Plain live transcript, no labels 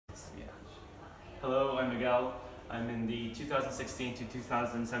Hello, I'm Miguel. I'm in the 2016 to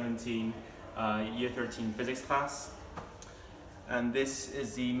 2017 Year 13 physics class. And this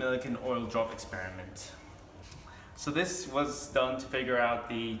is the Millikan oil drop experiment. So this was done to figure out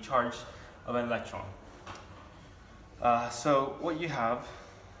the charge of an electron. So what you have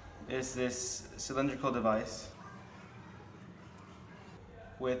is this cylindrical device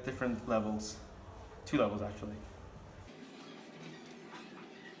with different levels, 2 levels actually.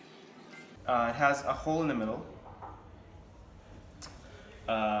 It has a hole in the middle,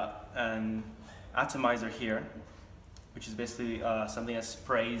 an atomizer here, which is basically something that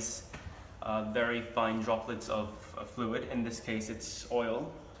sprays very fine droplets of fluid. In this case, it's oil.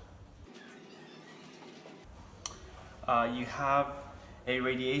 You have a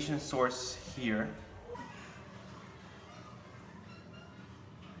radiation source here,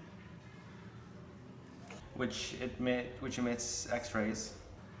 which emits X-rays.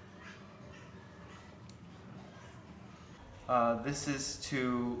 This is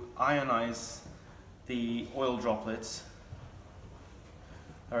to ionize the oil droplets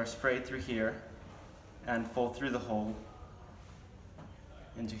that are sprayed through here and fall through the hole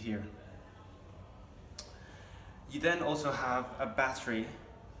into here. You then also have a battery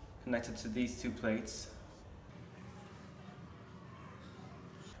connected to these 2 plates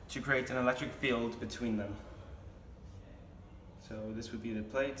to create an electric field between them. So this would be the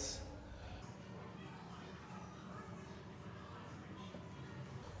plates.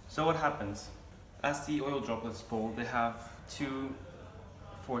 So what happens? As the oil droplets fall, they have 2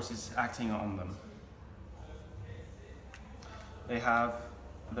 forces acting on them. They have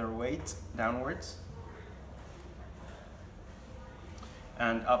their weight downwards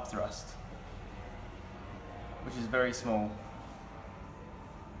and up thrust, which is very small.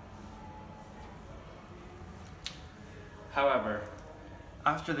 However,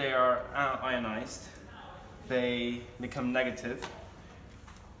 after they are ionized, they become negative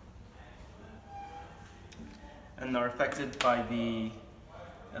and are affected by the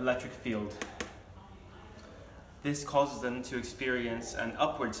electric field. This causes them to experience an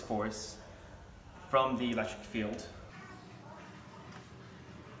upwards force from the electric field,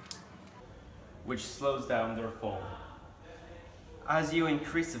 which slows down their fall. As you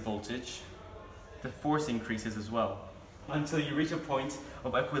increase the voltage, the force increases as well, until you reach a point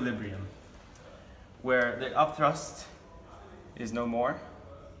of equilibrium, where the upthrust is no more,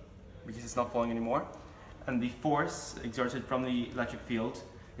 because it's not falling anymore, and the force exerted from the electric field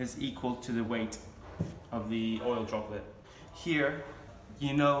is equal to the weight of the oil droplet. Here,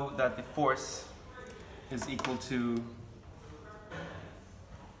 you know that the force is equal to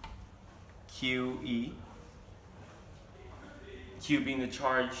QE, Q being the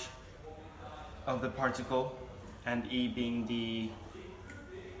charge of the particle and E being the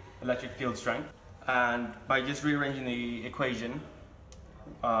electric field strength. And by just rearranging the equation,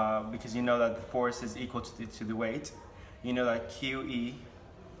 because you know that the force is equal to the weight, you know that QE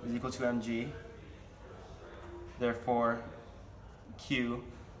is equal to mg, therefore Q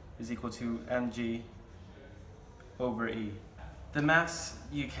is equal to mg over E. The mass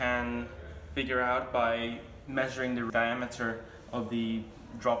you can figure out by measuring the diameter of the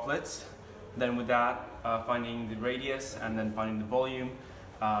droplets, then with that finding the radius and then finding the volume.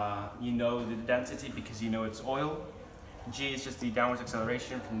 You know the density because you know it's oil. G is just the downward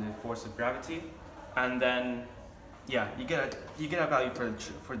acceleration from the force of gravity, and then yeah, you get a value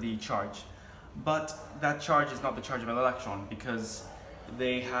for the charge. But that charge is not the charge of an electron because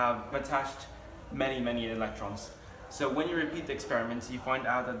they have attached many electrons. So when you repeat the experiment, you find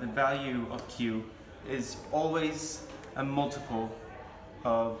out that the value of Q is always a multiple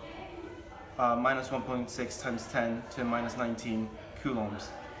of minus 1.6 times 10 to minus 19 coulombs,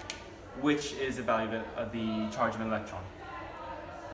 which is the value of the charge of an electron.